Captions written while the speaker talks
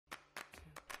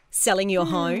Selling your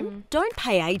home? Don't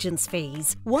pay agents'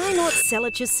 fees. Why not sell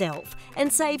it yourself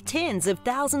and save tens of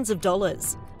thousands of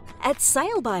dollars? At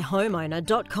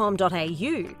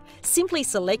salebyhomeowner.com.au, simply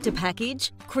select a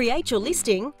package, create your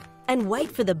listing, and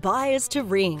wait for the buyers to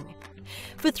ring.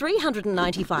 For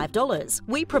 $395,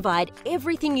 we provide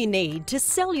everything you need to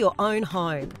sell your own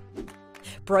home.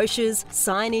 Brochures,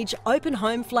 signage, open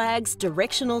home flags,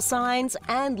 directional signs,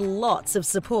 and lots of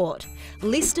support.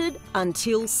 Listed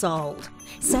until sold,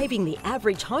 saving the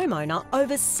average homeowner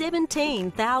over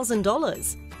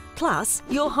 $17,000. Plus,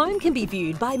 your home can be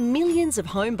viewed by millions of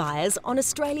home buyers on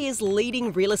Australia's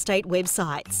leading real estate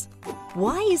websites.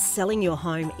 Why is selling your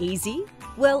home easy?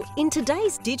 Well, in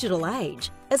today's digital age,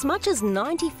 as much as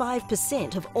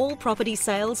 95% of all property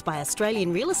sales by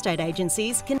Australian real estate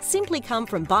agencies can simply come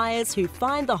from buyers who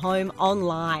find the home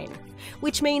online,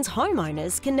 which means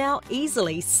homeowners can now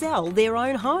easily sell their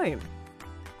own home.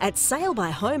 At Sale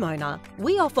by Homeowner,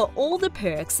 we offer all the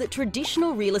perks that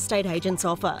traditional real estate agents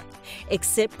offer,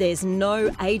 except there's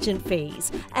no agent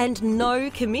fees and no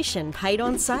commission paid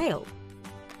on sale.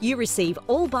 You receive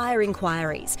all buyer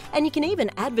inquiries, and you can even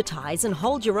advertise and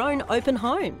hold your own open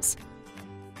homes.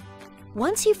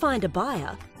 Once you find a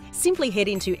buyer, simply head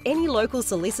into any local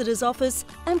solicitor's office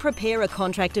and prepare a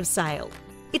contract of sale.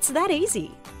 It's that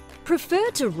easy. Prefer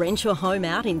to rent your home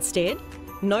out instead?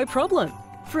 No problem.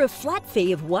 For a flat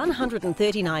fee of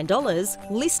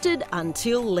 $139, listed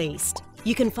until leased,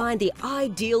 you can find the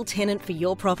ideal tenant for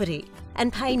your property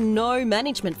and pay no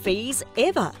management fees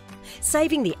ever,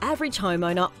 saving the average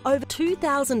homeowner over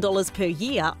 $2,000 per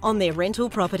year on their rental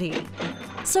property.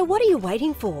 So what are you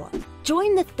waiting for?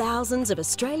 Join the thousands of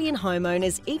Australian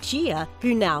homeowners each year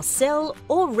who now sell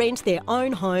or rent their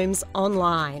own homes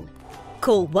online.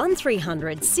 Call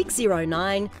 1300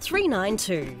 609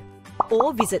 392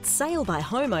 or visit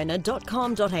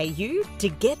salebyhomeowner.com.au to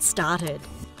get started.